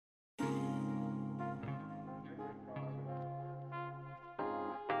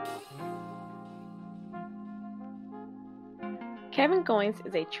Kevin Goins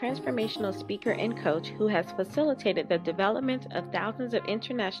is a transformational speaker and coach who has facilitated the development of thousands of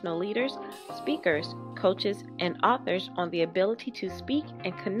international leaders, speakers, coaches, and authors on the ability to speak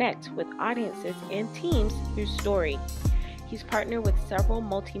and connect with audiences and teams through story. He's partnered with several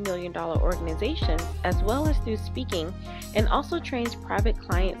multi-million-dollar organizations as well as through speaking, and also trains private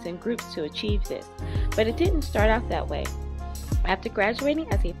clients and groups to achieve this. But it didn't start out that way. After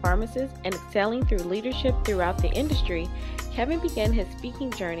graduating as a pharmacist and excelling through leadership throughout the industry, Kevin began his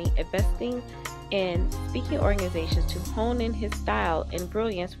speaking journey investing in speaking organizations to hone in his style and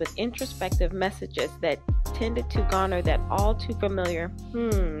brilliance with introspective messages that tended to garner that all too familiar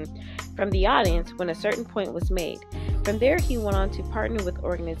from the audience when a certain point was made. From there, he went on to partner with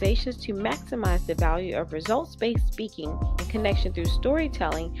organizations to maximize the value of results-based speaking and connection through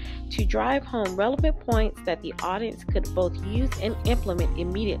storytelling to drive home relevant points that the audience could both use and implement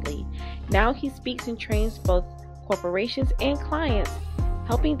immediately. Now he speaks and trains both corporations and clients,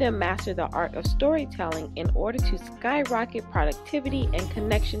 helping them master the art of storytelling in order to skyrocket productivity and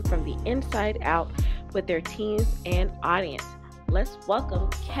connection from the inside out with their teams and audience. Let's welcome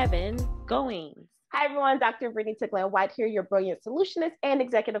Kevin Goins. Hi everyone, Dr. Brittany Tickland-White here, your brilliant solutionist and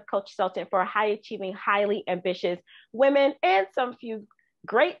executive coach consultant for high-achieving, highly ambitious women and some few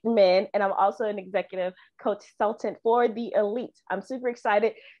great men. And I'm also an executive coach consultant for the elite. I'm super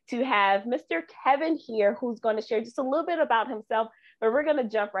excited to have Mr. Kevin here, who's going to share just a little bit about himself, but we're going to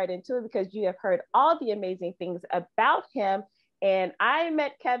jump right into it because you have heard all the amazing things about him. And I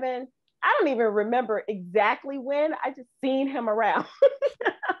met Kevin, I don't even remember exactly when, I just seen him around.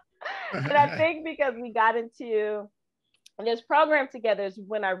 And I think because we got into this program together is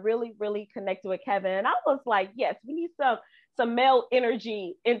when I really, really connected with Kevin. And I was like, yes, we need some male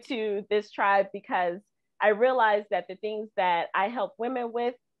energy into this tribe, because I realized that the things that I help women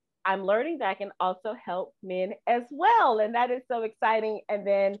with, I'm learning that I can also help men as well. And that is so exciting. And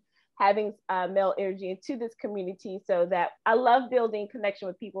then having male energy into this community, so that I love building connection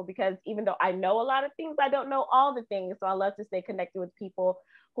with people, because even though I know a lot of things, I don't know all the things. So I love to stay connected with people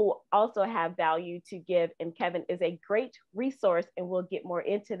who also have value to give. And Kevin is a great resource, and we'll get more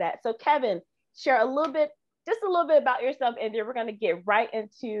into that. So Kevin, share just a little bit about yourself, and then we're going to get right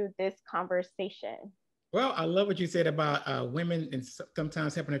into this conversation. Well, I love what you said about women and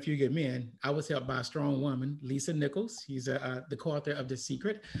sometimes helping a few good men. I was helped by a strong woman, Lisa Nichols. She's the co-author of The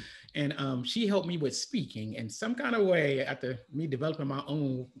Secret. And she helped me with speaking in some kind of way. After me developing my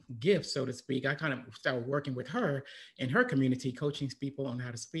own gift, so to speak, I kind of started working with her in her community, coaching people on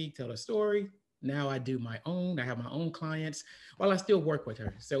how to speak, tell a story. Now I do my own. I have my own clients while I still work with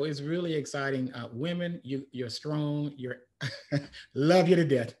her. So it's really exciting. Women, you're strong. You're love you to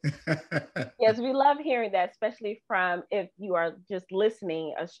death. Yes, we love hearing that, especially from, if you are just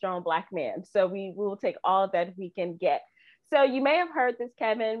listening, a strong Black man. So we will take all that we can get. So you may have heard this,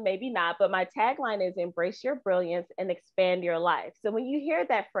 Kevin, maybe not, but my tagline is embrace your brilliance and expand your life. So when you hear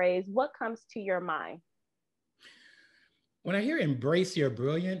that phrase, what comes to your mind? When I hear embrace your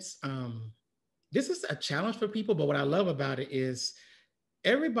brilliance, this is a challenge for people, but what I love about it is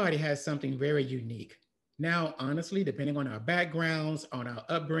everybody has something very unique. Now, honestly, depending on our backgrounds, on our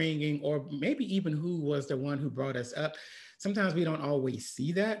upbringing, or maybe even who was the one who brought us up, sometimes we don't always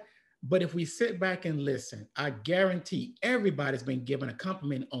see that. But if we sit back and listen, I guarantee everybody's been given a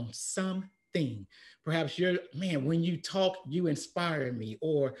compliment on something. Perhaps when you talk, you inspire me,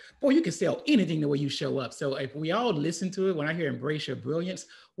 or boy, you can sell anything the way you show up. So if we all listen to it, when I hear embrace your brilliance,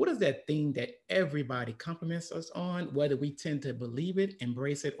 what is that thing that everybody compliments us on, whether we tend to believe it,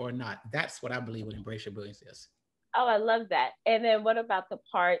 embrace it or not? That's what I believe what embrace your brilliance is. Oh, I love that. And then what about the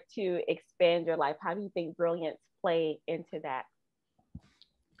part to expand your life? How do you think brilliance play into that?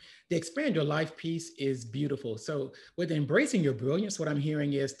 The expand your life piece is beautiful. So with embracing your brilliance, what I'm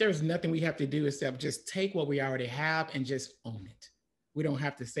hearing is there's nothing we have to do except just take what we already have and just own it. We don't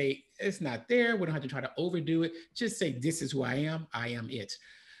have to say it's not there. We don't have to try to overdo it. Just say, this is who I am it.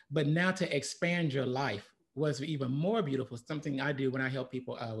 But now to expand your life was even more beautiful. Something I do when I help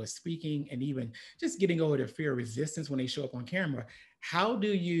people with speaking and even just getting over the fear of resistance when they show up on camera. How do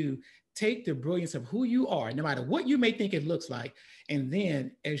you take the brilliance of who you are, no matter what you may think it looks like, and then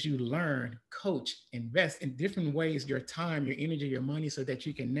as you learn, coach, invest in different ways, your time, your energy, your money, so that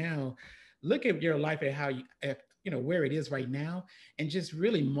you can now look at your life at how where it is right now, and just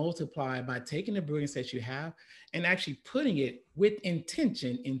really multiply by taking the brilliance that you have and actually putting it with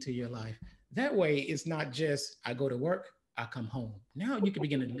intention into your life. That way, it's not just I go to work, I come home. Now you can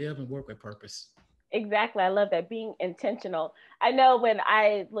begin to live and work with purpose. Exactly. I love that, being intentional. I know when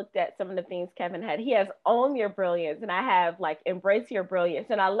I looked at some of the things Kevin had, he has own your brilliance, and I have like embrace your brilliance.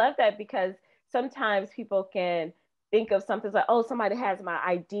 And I love that because sometimes people can think of something like, oh, somebody has my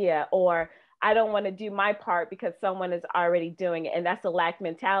idea, or I don't want to do my part because someone is already doing it. And that's a lack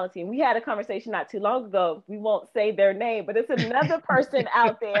mentality. And we had a conversation not too long ago. We won't say their name, but it's another person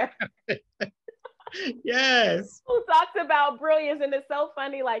out there Yes. who talks about brilliance. And it's so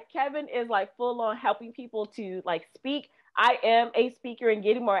funny. Like Kevin is like full on helping people to like speak. I am a speaker and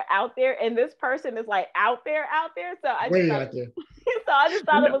getting more out there. And this person is like out there. So I just Way thought, out there.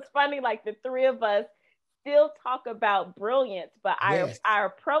 it was funny. Like the three of us still talk about brilliance, but Yes. our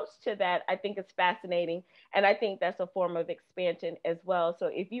approach to that, I think, is fascinating. And I think that's a form of expansion as well. So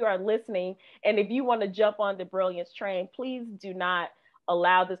if you are listening and if you want to jump on the brilliance train, please do not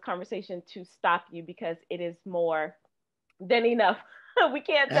allow this conversation to stop you, because it is more than enough. We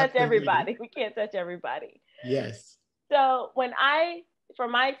can't touch Absolutely. everybody. We can't touch everybody. Yes. So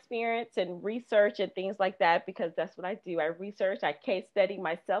from my experience and research and things like that, because that's what I do. I research, I case study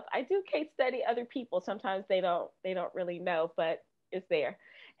myself. I do case study other people. Sometimes they don't really know, but it's there.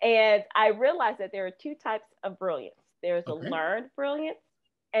 And I realized that there are two types of brilliance. There's a Okay. learned brilliance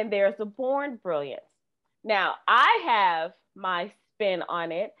and there's a born brilliance. Now, I have my spin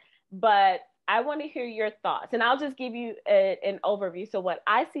on it, but I want to hear your thoughts. And I'll just give you an overview. So what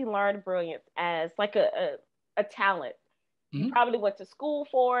I see learned brilliance as like a talent. You Mhm. probably went to school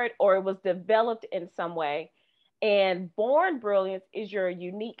for it or it was developed in some way. And born brilliance is your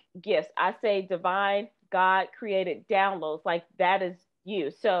unique gifts. I say divine, God created downloads, like that is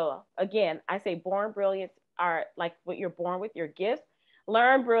you. So again, I say born brilliance are like what you're born with, your gifts.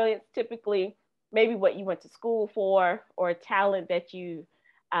 Learn brilliance, typically maybe what you went to school for or a talent that you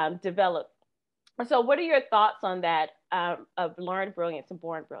developed. So, what are your thoughts on that of learned brilliance and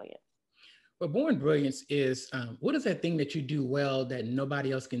born brilliance? But born brilliance is what is that thing that you do well that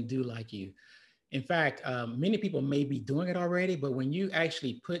nobody else can do like you? In fact, many people may be doing it already, but when you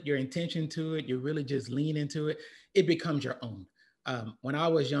actually put your intention to it, you really just lean into it, it becomes your own. When I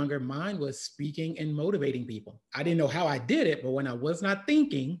was younger, mine was speaking and motivating people. I didn't know how I did it, but when I was not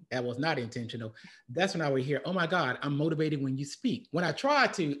thinking, that was not intentional. That's when I would hear, oh my God, I'm motivated when you speak. When I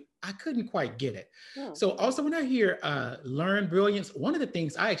tried to, I couldn't quite get it. Hmm. So also when I hear learn brilliance, one of the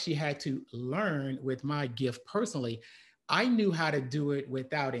things I actually had to learn with my gift personally, I knew how to do it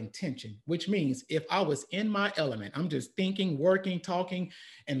without intention, which means if I was in my element, I'm just thinking, working, talking,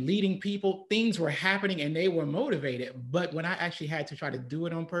 and leading people, things were happening and they were motivated. But when I actually had to try to do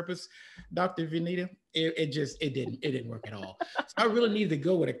it on purpose, Dr. Vinita, it didn't work at all. So I really needed to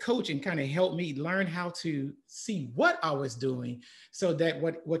go with a coach and kind of help me learn how to see what I was doing so that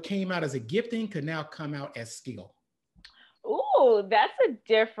what came out as a gifting could now come out as skill. Ooh, that's a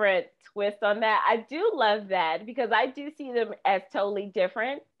different twist on that. I do love that because I do see them as totally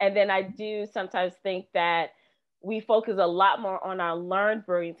different. And then I do sometimes think that we focus a lot more on our learned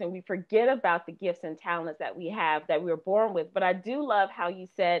brilliance and we forget about the gifts and talents that we have that we were born with. But I do love how you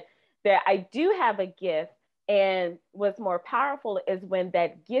said that I do have a gift. And what's more powerful is when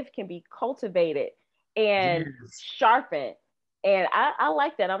that gift can be cultivated and Yes. sharpened. And I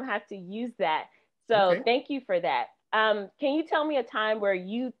like that. I'm gonna have to use that. So Okay. thank you for that. Can you tell me a time where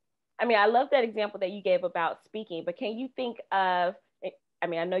I mean, I love that example that you gave about speaking, but can you think of, I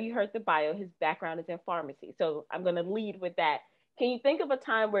mean, I know you heard the bio, his background is in pharmacy. So I'm going to lead with that. Can you think of a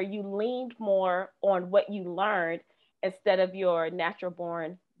time where you leaned more on what you learned instead of your natural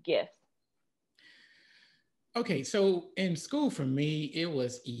born gifts? Okay, so in school for me, it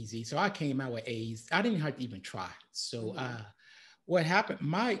was easy. So I came out with A's. I didn't have to even try. So Mm-hmm. what happened?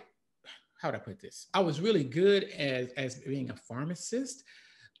 How would I put this? I was really good as being a pharmacist,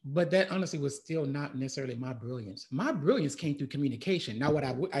 but that honestly was still not necessarily my brilliance. My brilliance came through communication. Now,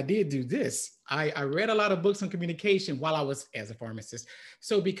 I did do this. I read a lot of books on communication while I was as a pharmacist.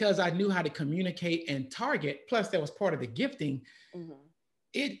 So because I knew how to communicate and target, plus that was part of the gifting, Mm-hmm.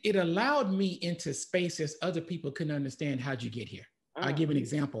 it allowed me into spaces other people couldn't understand. How'd you get here? I'll Mm. give an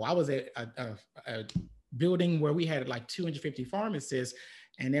example. I was at a building where we had like 250 pharmacists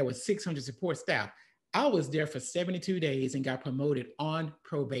and there was 600 support staff. I was there for 72 days and got promoted on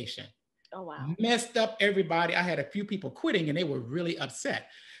probation. Oh, wow. Messed up everybody. I had a few people quitting and they were really upset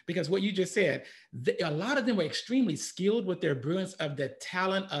because what you just said, a lot of them were extremely skilled with their brilliance of the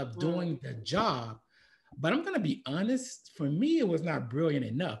talent of Mm. doing the job. But I'm going to be honest, for me, it was not brilliant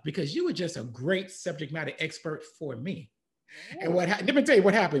enough because you were just a great subject matter expert for me. And let me tell you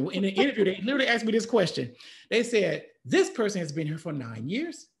what happened. In the interview, they literally asked me this question. They said, this person has been here for 9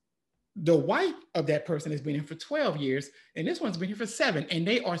 years. The wife of that person has been here for 12 years. And this one's been here for 7. And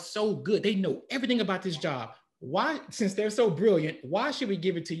they are so good. They know everything about this job. Why, since they're so brilliant, why should we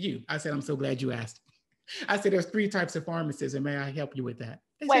give it to you? I said, I'm so glad you asked. I said, there's three types of pharmacists, and may I help you with that?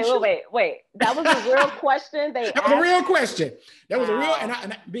 They Wait, said, wait, sure. wait, wait. That was a real question they That was a asked? real question. That was a real,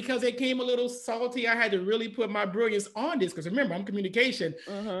 Wow. because it came a little salty, I had to really put my brilliance on this, because remember, I'm communication,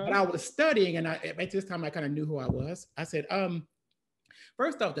 but Mm-hmm. I was studying, and at this time, I kind of knew who I was. I said,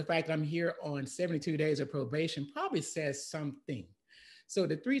 first off, the fact that I'm here on 72 days of probation probably says something. So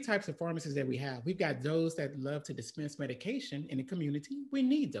the three types of pharmacists that we have, we've got those that love to dispense medication in the community. We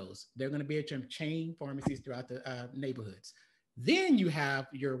need those. They're going to be at your chain pharmacies throughout the neighborhoods. Then you have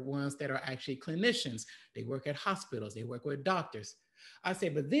your ones that are actually clinicians. They work at hospitals. They work with doctors. I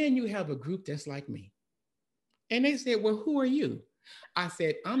said, but then you have a group that's like me. And they said, well, who are you? I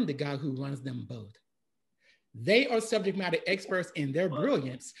said, I'm the guy who runs them both. They are subject matter experts in their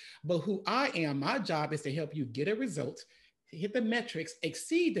brilliance, but who I am, my job is to help you get a result, hit the metrics,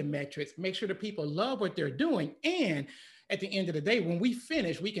 exceed the metrics, make sure the people love what they're doing. And at the end of the day, when we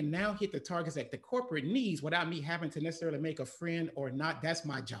finish, we can now hit the targets that the corporate needs without me having to necessarily make a friend or not. That's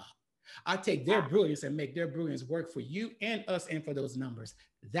my job. I take their brilliance and make their brilliance work for you and us and for those numbers.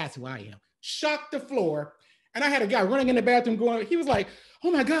 That's who I am. Shock the floor. And I had a guy running in the bathroom going, he was like,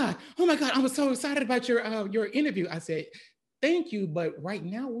 oh my God, I was so excited about your interview. I said, thank you, but right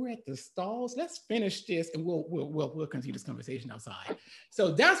now we're at the stalls. Let's finish this and we'll continue this conversation outside.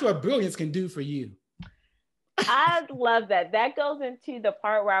 So that's what brilliance can do for you. I love that. That goes into the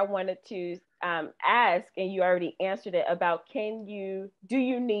part where I wanted to ask, and you already answered it about do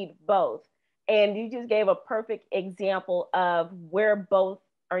you need both? And you just gave a perfect example of where both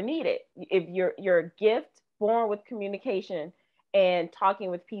are needed. If you're a gift born with communication and talking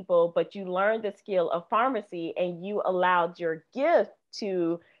with people, but you learned the skill of pharmacy and you allowed your gift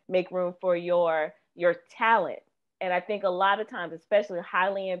to make room for your talent. And I think a lot of times, especially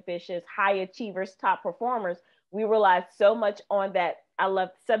highly ambitious, high achievers, top performers, we rely so much on that. I love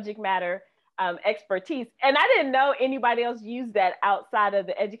subject matter expertise. And I didn't know anybody else used that outside of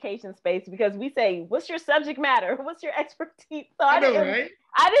the education space, because we say, what's your subject matter? What's your expertise? So I know, right?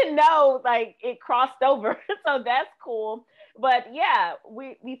 I didn't know like it crossed over. So that's cool. But yeah,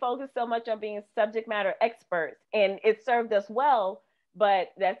 we focus so much on being subject matter experts, and it served us well, but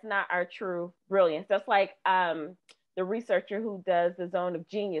that's not our true brilliance. That's like the researcher who does the zone of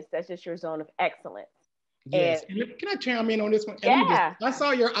genius. That's just your zone of excellence. And Yes. And can I chime in on this one? And let me just, yeah. I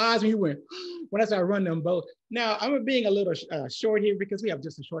saw your eyes when you went, when I started running them both. Now, I'm being a little short here because we have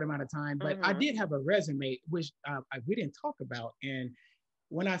just a short amount of time, but I did have a resume, which we didn't talk about. And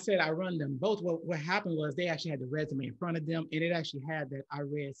when I said I run them both, what happened was they actually had the resume in front of them, and it actually had that I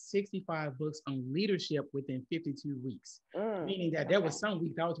read 65 books on leadership within 52 weeks, meaning that there was some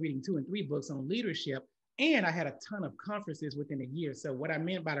weeks I was reading 2 and 3 books on leadership, and I had a ton of conferences within a year. So what I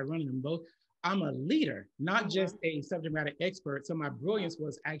meant by the running them both, I'm a leader, not just a subject matter expert. So my brilliance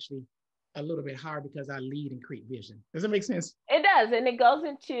was actually a little bit higher because I lead and create vision. Does that make sense? It does, and it goes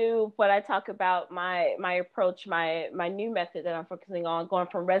into what I talk about my approach, my new method that I'm focusing on, going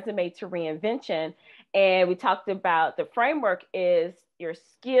from resume to reinvention. And we talked about the framework is your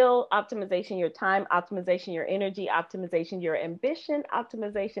skill optimization, your time optimization, your energy optimization, your ambition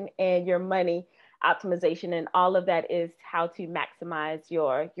optimization, and your money optimization. And all of that is how to maximize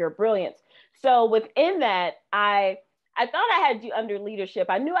your brilliance. So within that, I thought I had you under leadership.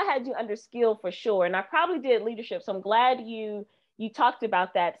 I knew I had you under skill for sure, and I probably did leadership. So I'm glad you talked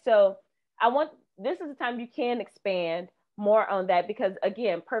about that. So this is the time you can expand more on that, because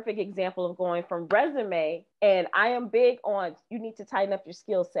again, perfect example of going from resume, and I am big on you need to tighten up your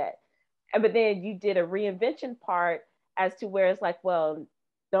skill set. But then you did a reinvention part as to where it's like, well,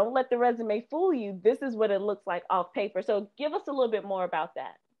 don't let the resume fool you. This is what it looks like off paper. So give us a little bit more about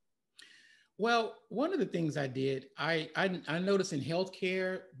that. Well, one of the things I did, I noticed in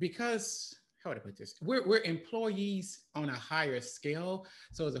healthcare, because how would I put this? We're employees on a higher scale.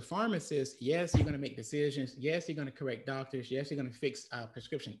 So as a pharmacist, yes, you're going to make decisions. Yes, you're going to correct doctors. Yes, you're going to fix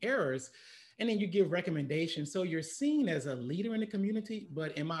prescription errors. And then you give recommendations. So you're seen as a leader in the community.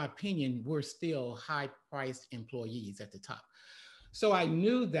 But in my opinion, we're still high-priced employees at the top. So I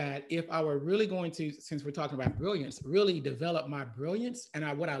knew that if I were really going to, since we're talking about brilliance, really develop my brilliance, and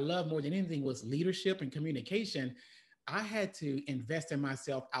what I love more than anything was leadership and communication, I had to invest in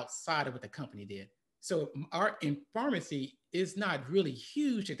myself outside of what the company did. So our in pharmacy is not really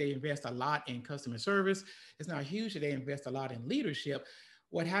huge that they invest a lot in customer service. It's not huge that they invest a lot in leadership.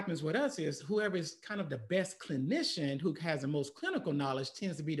 What happens with us is whoever is kind of the best clinician who has the most clinical knowledge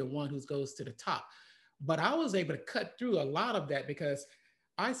tends to be the one who goes to the top. But I was able to cut through a lot of that because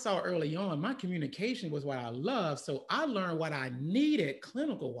I saw early on my communication was what I love. So I learned what I needed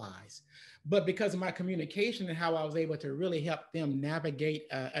clinical wise. But because of my communication and how I was able to really help them navigate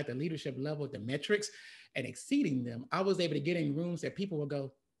at the leadership level, the metrics and exceeding them, I was able to get in rooms that people would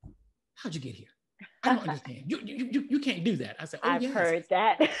go, how'd you get here? I don't understand. You can't do that. I said, oh, I've yes, heard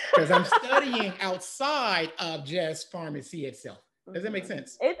that. because I'm studying outside of just pharmacy itself. Does that make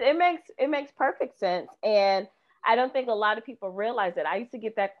sense? It makes perfect sense. And I don't think a lot of people realize it. I used to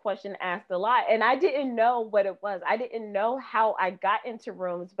get that question asked a lot, and I didn't know what it was. I didn't know how I got into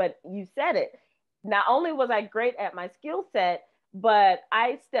rooms, but you said it. Not only was I great at my skill set, but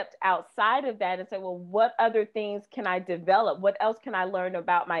I stepped outside of that and said, well, what other things can I develop? What else can I learn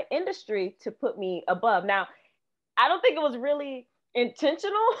about my industry to put me above? Now, I don't think it was really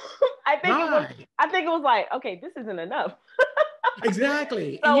intentional. I think it was Right. I think it was like, okay, this isn't enough.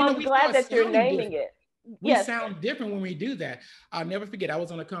 Exactly. And So you know, I'm we glad start that you're sounding naming different. it. We Yes. sound different when we do that. I'll never forget, I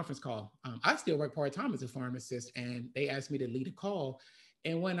was on a conference call. I still work part-time as a pharmacist, and they asked me to lead a call.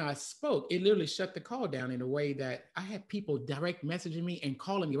 And when I spoke, it literally shut the call down in a way that I had people direct messaging me and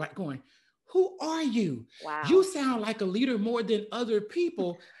calling me, right, going, who are you? You Wow. sound like a leader more than other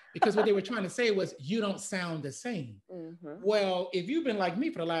people, because what they were trying to say was, you don't sound the same. Mm-hmm. Well, if you've been like me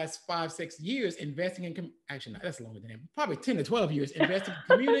for the last 5, 6 years investing in, actually, no, that's longer than that, probably 10 to 12 years, investing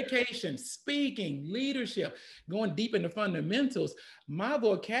in communication, speaking, leadership, going deep into fundamentals, my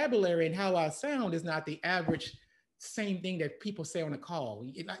vocabulary and how I sound is not the average same thing that people say on a call.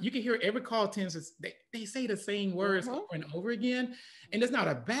 You can hear every call tends to, they say the same words Mm-hmm. over and over again. And it's not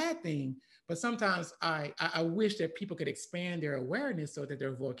a bad thing, but sometimes I wish that people could expand their awareness so that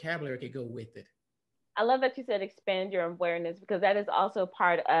their vocabulary could go with it. I love that you said expand your awareness, because that is also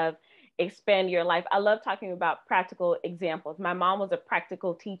part of expand your life. I love talking about practical examples. My mom was a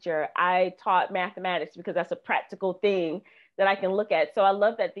practical teacher. I taught mathematics because that's a practical thing that I can look at. So I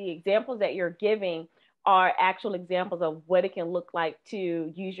love that the examples that you're giving are actual examples of what it can look like to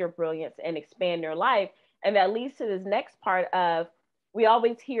use your brilliance and expand your life. And that leads to this next part of, we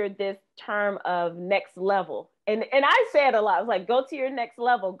always hear this term of next level. And I say it a lot. It's like, go to your next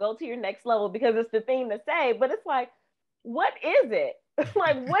level, go to your next level, because it's the thing to say. But it's like, what is it?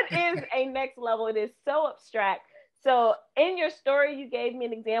 Like, what is a next level? It is so abstract. So in your story, you gave me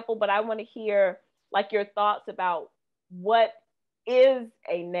an example, but I want to hear like your thoughts about what is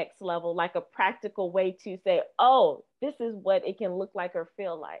a next level, like a practical way to say, oh, this is what it can look like or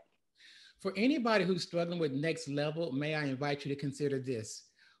feel like. For anybody who's struggling with next level, may I invite you to consider this.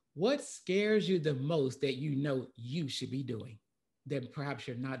 What scares you the most that you know you should be doing that perhaps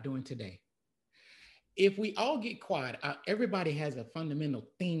you're not doing today? If we all get quiet, everybody has a fundamental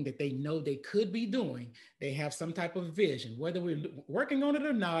thing that they know they could be doing. They have some type of vision, whether we're working on it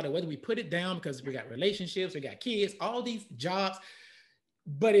or not, or whether we put it down because we got relationships, we got kids, all these jobs.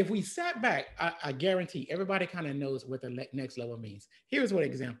 But if we sat back, I guarantee everybody kind of knows what the next level means. Here's one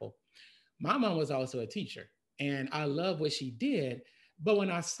example. My mom was also a teacher, and I love what she did. But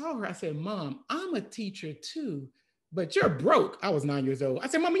when I saw her, I said, Mom, I'm a teacher too, but you're broke. I was 9 years old. I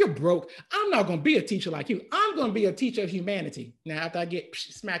said, Mama, you're broke. I'm not going to be a teacher like you. I'm going to be a teacher of humanity. Now, after I get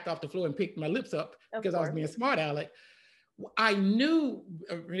smacked off the floor and picked my lips up because I was being smart aleck, I knew,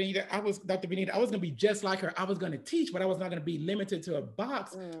 Benita, I was Dr. Benita, I was going to be just like her. I was going to teach, but I was not going to be limited to a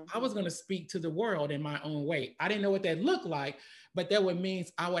box. Mm-hmm. I was going to speak to the world in my own way. I didn't know what that looked like, but that would mean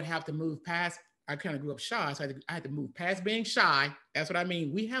I would have to move past. I kind of grew up shy, so I had to move past being shy. That's what I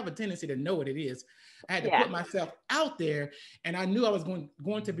mean. We have a tendency to know what it is. I had to put myself out there, and I knew I was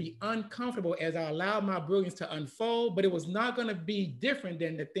going to be uncomfortable as I allowed my brilliance to unfold, but it was not going to be different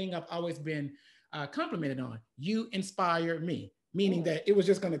than the thing I've always been complimented on. You inspire me, meaning that it was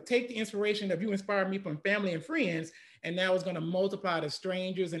just going to take the inspiration of you inspired me from family and friends, and now it's going to multiply to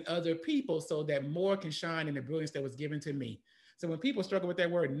strangers and other people so that more can shine in the brilliance that was given to me. So when people struggle with that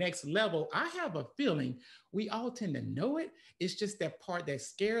word next level, I have a feeling we all tend to know it. It's just that part that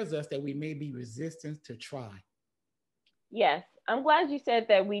scares us that we may be resistant to try. Yes, I'm glad you said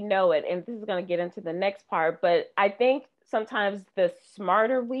that we know it. And this is going to get into the next part. But I think sometimes the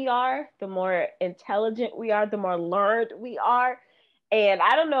smarter we are, the more intelligent we are, the more learned we are. And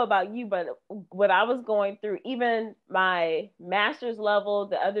I don't know about you, but when I was going through even my master's level,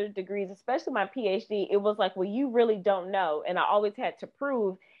 the other degrees, especially my PhD, it was like, well, you really don't know. And I always had to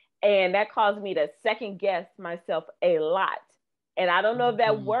prove. And that caused me to second guess myself a lot. And I don't know if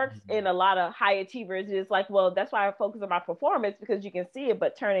that works in a lot of high achievers. It's like, well, that's why I focus on my performance, because you can see it,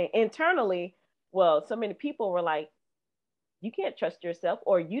 but turning internally, well, so many people were like, you can't trust yourself,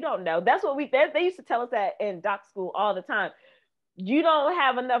 or you don't know. That's what they used to tell us that in doc school all the time. You don't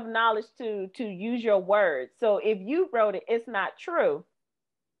have enough knowledge to use your words. So if you wrote it, it's not true.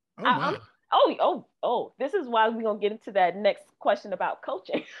 Oh my. This is why we're gonna get into that next question about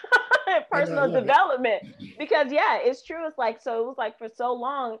coaching and I know, I personal love it. development. Because yeah, it's true. It's like, so it was like for so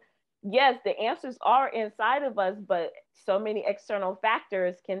long, yes, the answers are inside of us, but so many external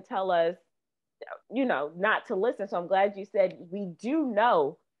factors can tell us, not to listen. So I'm glad you said we do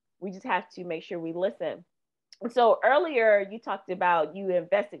know. We just have to make sure we listen. So earlier you talked about you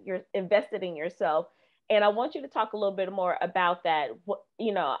invested in yourself, and I want you to talk a little bit more about that.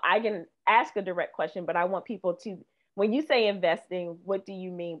 I can ask a direct question, but I want people to, when you say investing, what do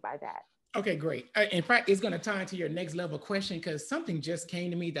you mean by that? Okay, great. In fact, it's going to tie into your next level question because something just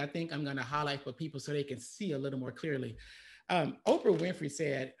came to me that I think I'm going to highlight for people so they can see a little more clearly. Oprah Winfrey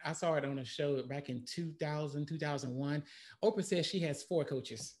said, I saw it on a show back in 2000, 2001. Oprah said she has 4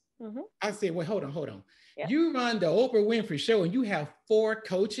 coaches. Mm-hmm. I said, well, hold on. Yep. You run the Oprah Winfrey show and you have 4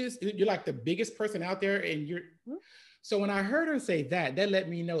 coaches. You're like the biggest person out there. And you're, mm-hmm. So when I heard her say that let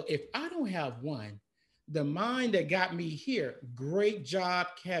me know if I don't have one, the mind that got me here, great job,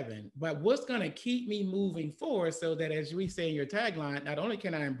 Kevin. But what's going to keep me moving forward so that, as we say in your tagline, not only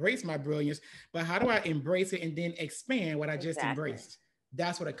can I embrace my brilliance, but how do I embrace it and then expand what I just embraced?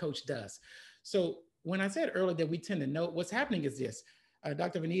 That's what a coach does. So when I said earlier that we tend to know, what's happening is this,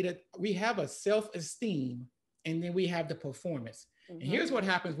 Dr. Vanita, we have a self-esteem and then we have the performance. Mm-hmm. And here's what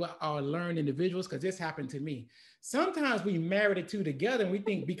happens with our learned individuals, because this happened to me. Sometimes we marry the two together and we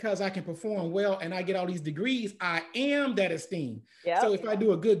think because I can perform well and I get all these degrees, I am that esteem. Yep. So if I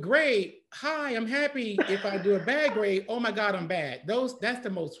do a good grade, hi, I'm happy. If I do a bad grade, oh my God, I'm bad. That's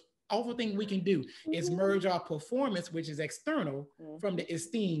the most awful thing we can do, mm-hmm. is merge our performance, which is external, mm-hmm. from the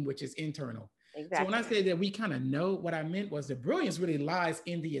esteem, which is internal. Exactly. So when I say that we kind of know, what I meant was the brilliance really lies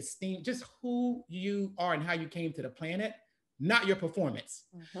in the esteem, just who you are and how you came to the planet, not your performance.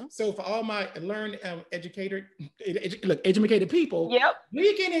 Mm-hmm. So for all my learned educated people, yep.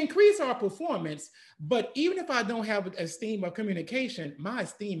 we can increase our performance, but even if I don't have esteem or communication, my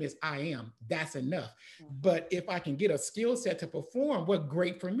esteem is I am. That's enough. Mm-hmm. But if I can get a skill set to perform, well,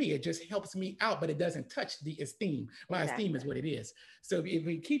 great for me. It just helps me out, but it doesn't touch the esteem. My esteem is what it is. So if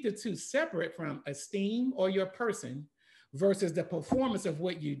we keep the two separate from esteem or your person versus the performance of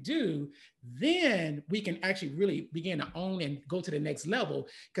what you do, then we can actually really begin to own and go to the next level.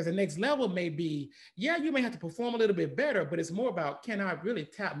 Because the next level may be, yeah, you may have to perform a little bit better, but it's more about, can I really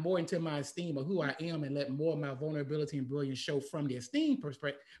tap more into my esteem of who I am and let more of my vulnerability and brilliance show from the esteem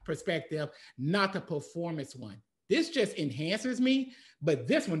perspective, not the performance one. This just enhances me, but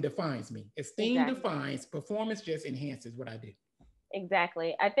this one defines me. Esteem defines, performance just enhances what I do.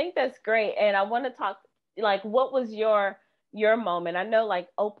 Exactly. I think that's great. And I want to talk, like, what was your moment? I know, like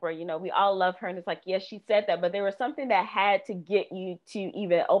Oprah, we all love her, and it's like, yes, she said that, but there was something that had to get you to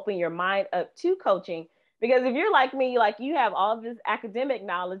even open your mind up to coaching. Because if you're like me, like, you have all this academic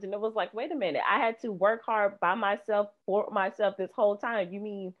knowledge, and it was like, wait a minute, I had to work hard by myself for myself this whole time. You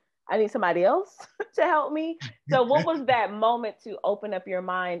mean I need somebody else to help me? So what was that moment to open up your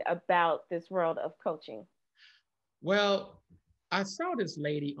mind about this world of coaching? Well, I saw this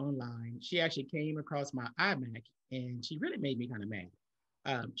lady online. She actually came across my iMac and she really made me kind of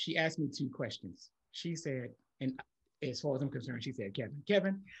mad. She asked me 2 questions. She said, and as far as I'm concerned, she said,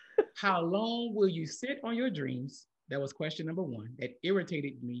 Kevin, how long will you sit on your dreams? That was question number 1. That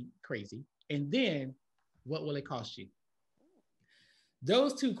irritated me crazy. And then, what will it cost you?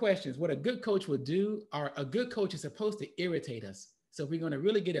 Those 2 questions, what a good coach will do, are a good coach is supposed to irritate us. So if we're going to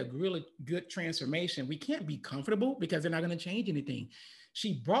really get a really good transformation, we can't be comfortable because they're not going to change anything.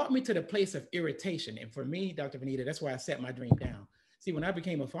 She brought me to the place of irritation. And for me, Dr. Vanita, that's why I set my dream down. See, when I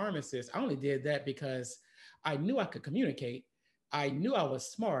became a pharmacist, I only did that because I knew I could communicate. I knew I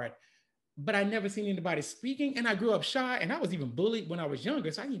was smart, but I never seen anybody speaking. And I grew up shy, and I was even bullied when I was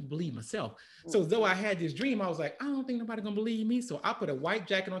younger. So I didn't even believe myself. So though I had this dream, I was like, I don't think nobody's going to believe me. So I put a white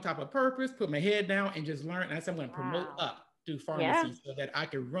jacket on top of purpose, put my head down, and just learn. And I said, I'm going to promote up through pharmacy so that I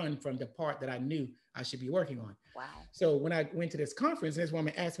could run from the part that I knew I should be working on. Wow. So when I went to this conference, this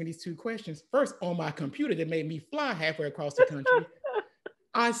woman asked me these 2 questions. First, on my computer that made me fly halfway across the country,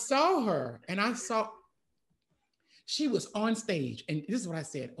 I saw her and she was on stage. And this is what I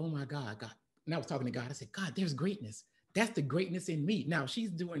said, oh my God. And I was talking to God. I said, God, there's greatness. That's the greatness in me. Now she's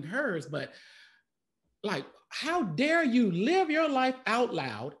doing hers, but like, how dare you live your life out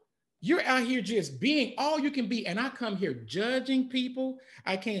loud? You're out here just being all you can be. And I come here judging people.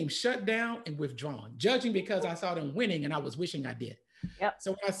 I came shut down and withdrawn, judging because I saw them winning and I was wishing I did. Yep.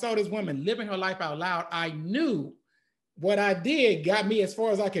 So when I saw this woman living her life out loud, I knew what I did got me as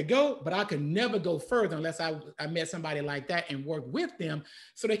far as I could go, but I could never go further unless I met somebody like that and worked with them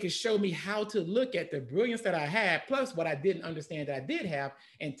so they could show me how to look at the brilliance that I had, plus what I didn't understand that I did have,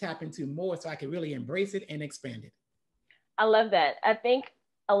 and tap into more so I could really embrace it and expand it. I love that. I think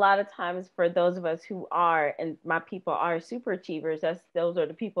a lot of times for those of us who are, and my people are super achievers, those are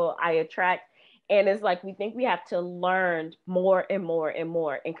the people I attract. And it's like we think we have to learn more and more and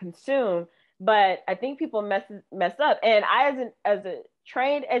more and consume. But I think people mess up. And I, as a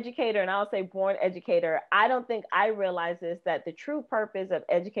trained educator, and I'll say born educator, I don't think I realize this, that the true purpose of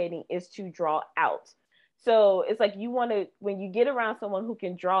educating is to draw out. So it's like you want to, when you get around someone who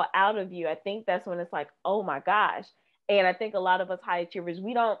can draw out of you, I think that's when it's like, oh my gosh. And I think a lot of us high achievers,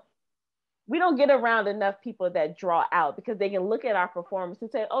 we don't get around enough people that draw out, because they can look at our performance and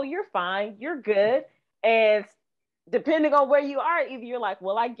say, oh, you're fine, you're good. And depending on where you are, either you're like,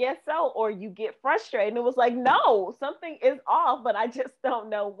 well, I guess so, or you get frustrated. And it was like, no, something is off, but I just don't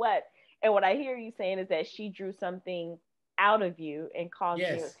know what. And what I hear you saying is that she drew something out of you and caused you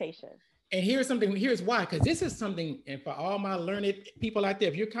Yes. irritation. And here's something, here's why, because this is something, and for all my learned people out there,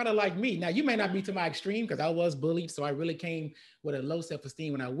 if you're kind of like me, now you may not be to my extreme because I was bullied. So I really came with a low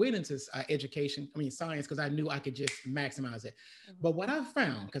self-esteem when I went into education, science, because I knew I could just maximize it. Mm-hmm. But what I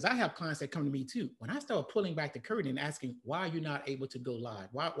found, because I have clients that come to me too, when I started pulling back the curtain and asking, why are you not able to go live?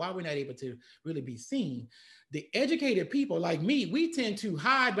 Why are we not able to really be seen? The educated people like me, we tend to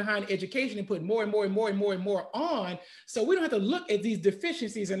hide behind education and put more and more and more and more and more on. So we don't have to look at these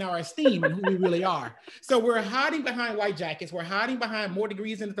deficiencies in our esteem and who we really are. So we're hiding behind white jackets. We're hiding behind more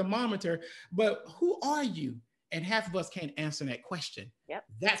degrees in the thermometer. But who are you? And half of us can't answer that question. Yep.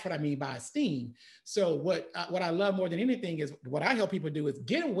 That's what I mean by esteem. So what I love more than anything is what I help people do is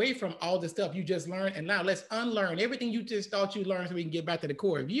get away from all the stuff you just learned. And now let's unlearn everything you just thought you learned so we can get back to the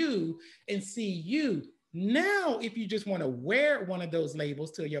core of you and see you. Now, if you just want to wear one of those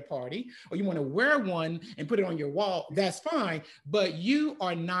labels to your party, or you want to wear one and put it on your wall, that's fine, but you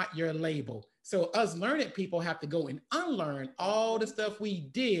are not your label. So us learned people have to go and unlearn all the stuff we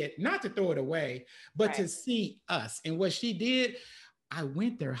did, not to throw it away, but to see us. And what she did, I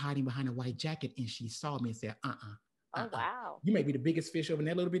went there hiding behind a white jacket, and she saw me and said, oh, wow. You may be the biggest fish over in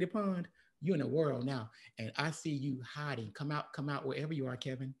that little bitty pond. You're in the world now. And I see you hiding. Come out wherever you are,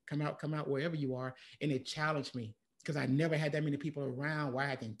 Kevin. Come out wherever you are. And it challenged me because I never had that many people around where I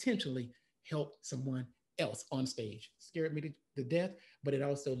had to intentionally help someone else on stage. Scared me to death, but it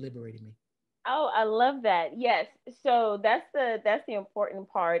also liberated me. Oh, I love that. Yes. So that's the important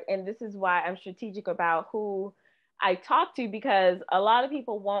part. And this is why I'm strategic about who I talk to, because a lot of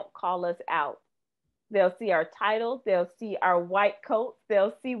people won't call us out. They'll see our titles, they'll see our white coats,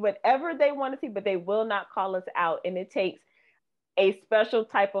 they'll see whatever they want to see, but they will not call us out. And it takes a special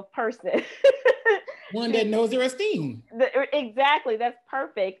type of person. One that knows their esteem. Exactly. That's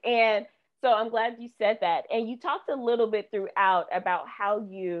perfect. And so I'm glad you said that. And you talked a little bit throughout about how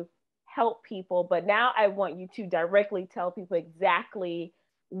you help people, but now I want you to directly tell people exactly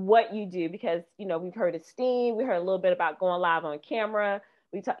what you do, because, we've heard esteem, we heard a little bit about going live on camera.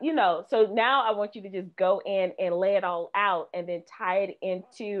 We talk, so now I want you to just go in and lay it all out and then tie it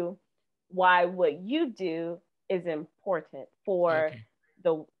into why what you do is important for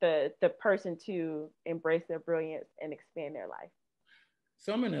the person to embrace their brilliance and expand their life.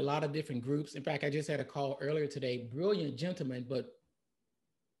 So I'm in a lot of different groups. In fact, I just had a call earlier today, brilliant gentleman, but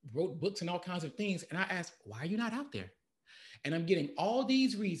wrote books and all kinds of things. And I asked, why are you not out there? And I'm getting all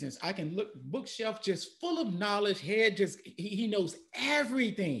these reasons. I can look, bookshelf just full of knowledge, head just, he knows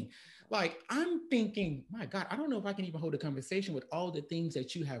everything. Like, I'm thinking, my God, I don't know if I can even hold a conversation with all the things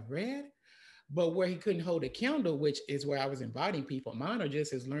that you have read. But where he couldn't hold a candle, which is where I was inviting people, mine are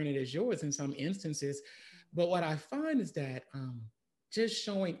just as learned as yours in some instances. But what I find is that just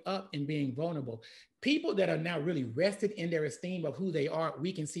showing up and being vulnerable, people that are now really rested in their esteem of who they are,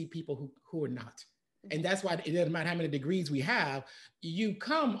 we can see people who are not. And that's why it doesn't matter how many degrees we have. You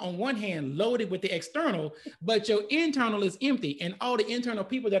come on one hand loaded with the external, but your internal is empty. And all the internal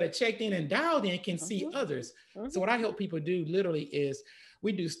people that are checked in and dialed in can see others. So what I help people do literally is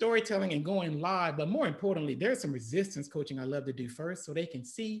we do storytelling and going live. But more importantly, there's some resistance coaching I love to do first so they can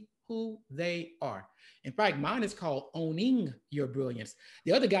see who they are. In fact, mine is called Owning Your Brilliance.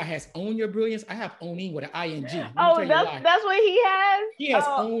 The other guy has Own Your Brilliance. I have Owning with an ING. Oh, that's what he has? He has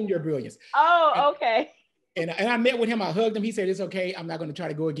Own Your Brilliance. Oh, okay. And I met with him. I hugged him. He said, it's okay. I'm not going to try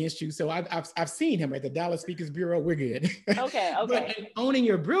to go against you. So I've seen him at the Dallas Speakers Bureau. We're good. Okay. But owning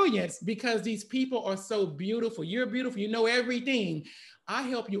your brilliance, because these people are so beautiful. You're beautiful. You know everything. I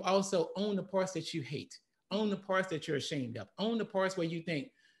help you also own the parts that you hate. Own the parts that you're ashamed of. Own the parts where you think,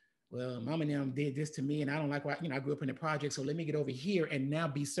 well, mom and them did this to me and I don't like what, I grew up in the project. So let me get over here and now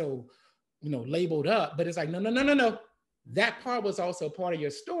be so, labeled up. But it's like, no, no, no, no, no. That part was also part of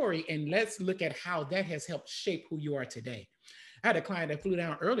your story. And let's look at how that has helped shape who you are today. I had a client that flew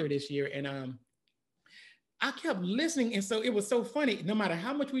down earlier this year and I kept listening. And so it was so funny. No matter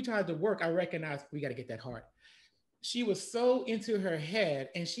how much we tried to work, I recognized we got to get that heart. She was so into her head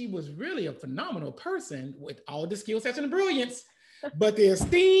and she was really a phenomenal person with all the skill sets and the brilliance, but the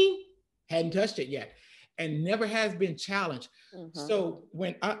esteem hadn't touched it yet and never has been challenged. So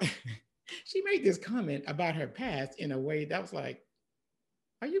when she made this comment about her past in a way that was like,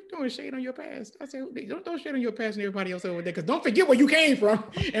 are you throwing shade on your past? I said, don't throw shade on your past and everybody else over there, because don't forget where you came from.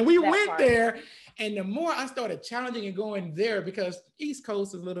 And we went there. And the more I started challenging and going there, because East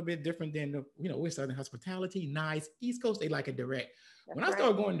Coast is a little bit different than, we're Southern hospitality, nice. East Coast, they like it direct. When I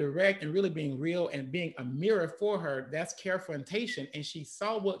started going direct and really being real and being a mirror for her, that's confrontation. And she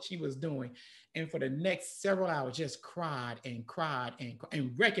saw what she was doing. And for the next several hours, just cried and cried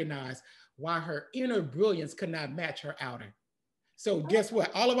and recognized why her inner brilliance could not match her outer. So guess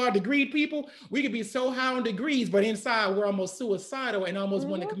what? All of our degreed people, we could be so high on degrees, but inside we're almost suicidal and almost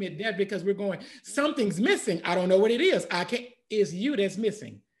want to commit death because we're going, something's missing. I don't know what it is. It's you that's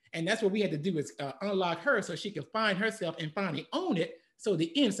missing. And that's what we had to do is unlock her so she could find herself and finally own it. So the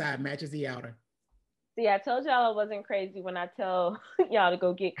inside matches the outer. See, I told y'all I wasn't crazy when I tell y'all to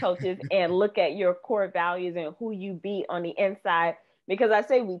go get coaches and look at your core values and who you be on the inside. Because I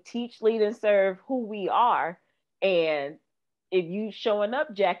say we teach, lead, and serve who we are. And if you showing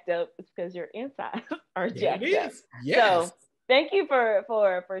up jacked up, it's because your insides are jacked up. Yes. So thank you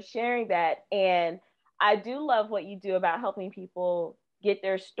for sharing that. And I do love what you do about helping people get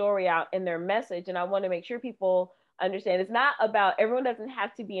their story out and their message. And I want to make sure people understand it's not about, everyone doesn't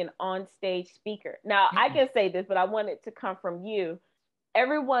have to be an on-stage speaker. Now, I can say this, but I want it to come from you.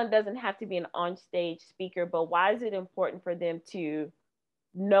 Everyone doesn't have to be an on-stage speaker, but why is it important for them to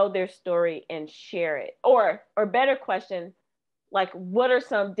know their story and share it? Or better question, like, what are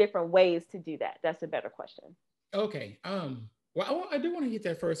some different ways to do that? That's a better question. Okay. Well, I do want to hit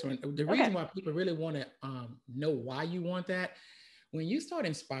that first one. The reason why people really want to know why you want that, when you start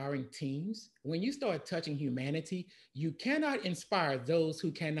inspiring teams, when you start touching humanity, you cannot inspire those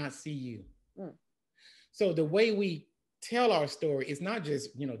who cannot see you. So the way we tell our story is not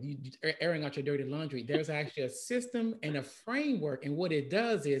just, airing out your dirty laundry. There's actually a system and a framework. And what it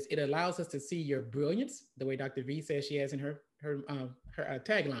does is it allows us to see your brilliance, the way Dr. V says she has in her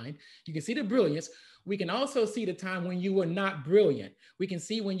tagline. You can see the brilliance. We can also see the time when you were not brilliant. We can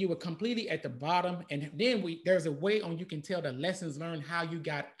see when you were completely at the bottom. And then there's a way on you can tell the lessons learned, how you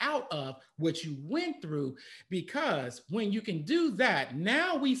got out of what you went through. Because when you can do that,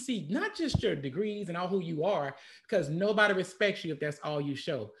 now we see not just your degrees and all who you are, because nobody respects you if that's all you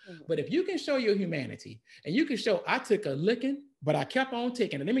show. But if you can show your humanity and you can show, I took a licking, but I kept on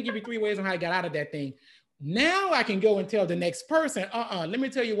ticking. And let me give you 3 ways on how I got out of that thing. Now I can go and tell the next person, let me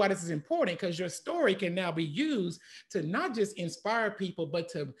tell you why this is important, because your story can now be used to not just inspire people, but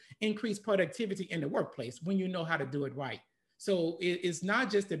to increase productivity in the workplace when you know how to do it right. So it's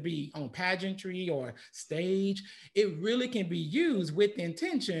not just to be on pageantry or stage. It really can be used with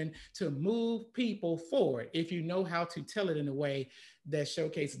intention to move people forward if you know how to tell it in a way that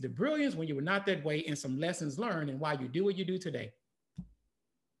showcases the brilliance when you were not that way and some lessons learned and why you do what you do today.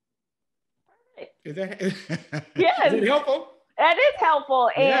 Is that, yes. Is it helpful? That is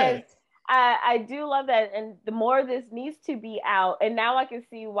helpful. Yes. And I do love that. And the more this needs to be out, and now I can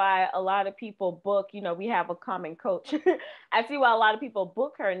see why a lot of people book, we have a common coach. I see why a lot of people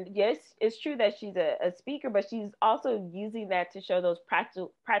book her. And yes, it's true that she's a speaker, but she's also using that to show those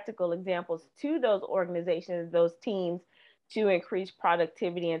practical examples to those organizations, those teams, to increase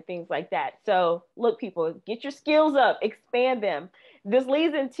productivity and things like that. So look, people, get your skills up, expand them. This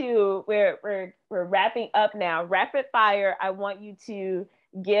leads into where we're wrapping up now. Rapid fire. I want you to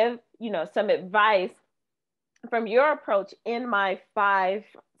give, some advice from your approach in my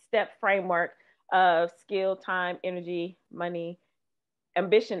 5-step framework of skill, time, energy, money,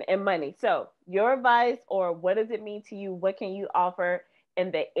 ambition, and money. So your advice, or what does it mean to you? What can you offer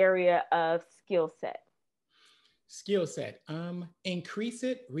in the area of skill set? Skill set. Increase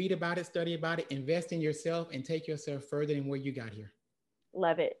it, read about it, study about it, invest in yourself, and take yourself further than where you got here.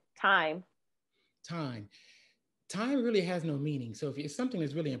 Love it. Time. Time really has no meaning. So if it's something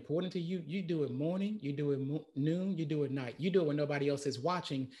that's really important to you, you do it morning, you do it noon, you do it night. You do it when nobody else is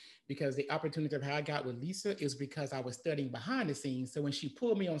watching, because the opportunity of how I got with Lisa is because I was studying behind the scenes. So when she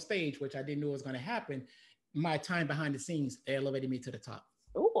pulled me on stage, which I didn't know was going to happen, my time behind the scenes elevated me to the top.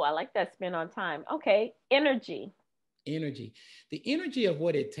 Ooh, I like that spin on time. Okay. Energy. Energy. The energy of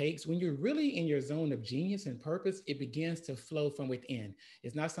what it takes when you're really in your zone of genius and purpose, it begins to flow from within.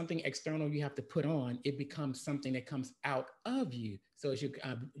 It's not something external you have to put on, it becomes something that comes out of you. So as you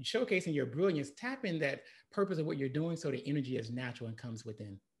showcasing your brilliance, tap in that purpose of what you're doing so the energy is natural and comes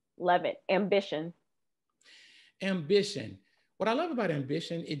within. Love it. Ambition. Ambition. What I love about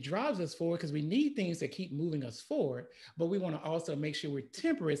ambition, it drives us forward because we need things that keep moving us forward, but we want to also make sure we're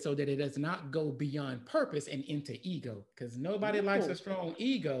temperate so that it does not go beyond purpose and into ego. Because nobody likes a strong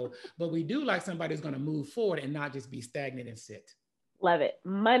ego, but we do like somebody who's going to move forward and not just be stagnant and sit. Love it.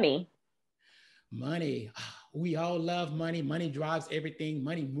 Money. Money. We all love money. Money drives everything.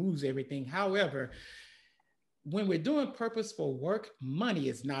 Money moves everything. However, when we're doing purposeful work, money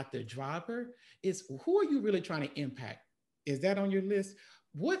is not the driver. It's who are you really trying to impact? Is that on your list?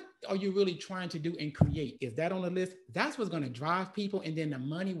 What are you really trying to do and create? Is that on the list? That's what's going to drive people, and then the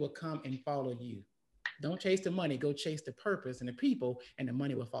money will come and follow you. Don't chase the money, go chase the purpose and the people, and the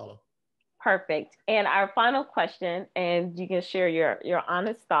money will follow. Perfect. And our final question, and you can share your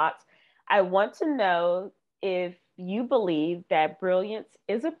honest thoughts. I want to know if you believe that brilliance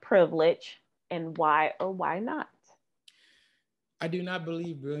is a privilege, and why or why not? I do not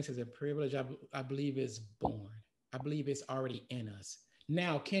believe brilliance is a privilege. I believe it's born. I believe it's already in us.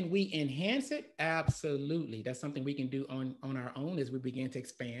 Now, can we enhance it? Absolutely. That's something we can do on our own as we begin to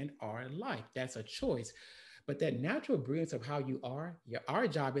expand our life. That's a choice. But that natural brilliance of how you are, our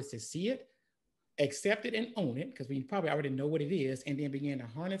job is to see it, accept it, and own it, because we probably already know what it is, and then begin to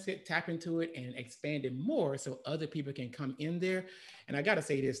harness it, tap into it, and expand it more so other people can come in there. And I got to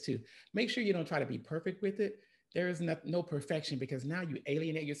say this too. Make sure you don't try to be perfect with it. There is no perfection, because now you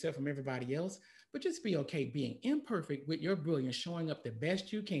alienate yourself from everybody else. But just be okay being imperfect with your brilliance, showing up the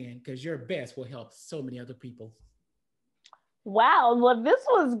best you can, because your best will help so many other people. Wow. Well, this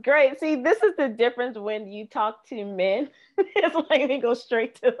was great. See, this is the difference when you talk to men. It's like they go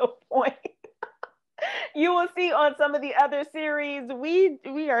straight to the point. You will see on some of the other series,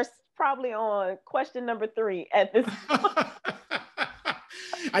 we are probably on question number 3 at this point.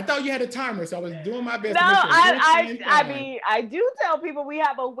 I thought you had a timer, so I was doing my best No, to make sure. I mean, I do tell people we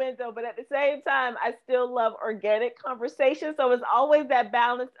have a window, but at the same time, I still love organic conversation. So it's always that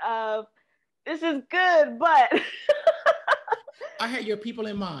balance of this is good, but I had your people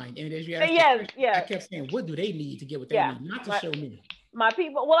in mind, and as you asked, I kept saying, what do they need to get what they need, not to show me. My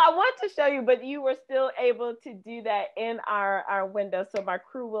people. Well, I want to show you, but you were still able to do that in our window, so my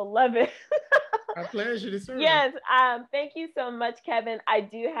crew will love it. My pleasure to serve. Yes. Thank you so much, Kevin. I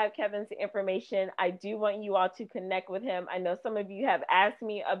do have Kevin's information. I do want you all to connect with him. I know some of you have asked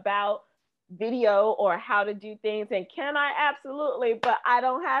me about video or how to do things, and can I? Absolutely, but I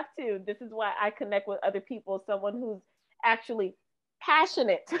don't have to. This is why I connect with other people, someone who's actually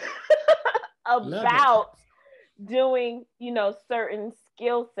passionate about doing, certain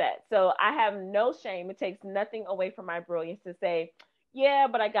skill sets. So I have no shame. It takes nothing away from my brilliance to say, yeah,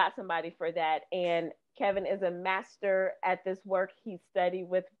 but I got somebody for that. And Kevin is a master at this work. He studied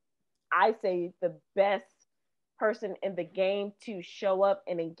with, I say, the best person in the game to show up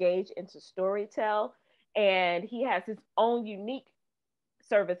and engage into storytell. And he has his own unique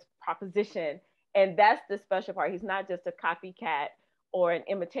service proposition. And that's the special part. He's not just a copycat or an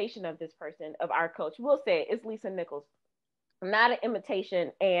imitation of this person, of our coach. We'll say it's Lisa Nichols, not an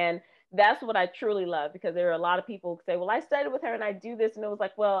imitation. And that's what I truly love, because there are a lot of people who say, well, I studied with her and I do this. And it was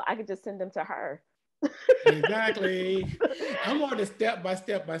like, well, I could just send them to her. Exactly. I'm on the step by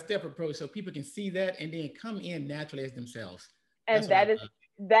step approach so people can see that and then come in naturally as themselves. And that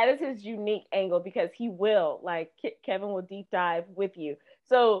is his unique angle, because he will, like, Kevin will deep dive with you.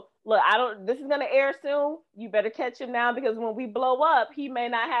 So look, this is going to air soon. You better catch him now, because when we blow up, he may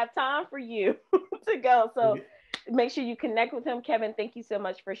not have time for you to go. So make sure you connect with him. Kevin, thank you so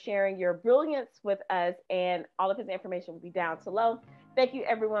much for sharing your brilliance with us, and all of his information will be down below. Thank you,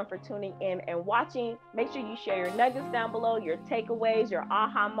 everyone, for tuning in and watching. Make sure you share your nuggets down below, your takeaways, your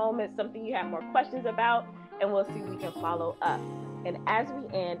aha moments, something you have more questions about, and we'll see if we can follow up. And as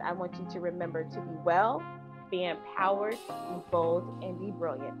we end, I want you to remember to be well, be empowered, be bold, and be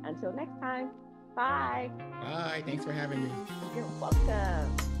brilliant. Until next time, bye. Bye. Thanks for having me. You're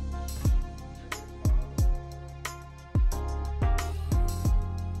welcome.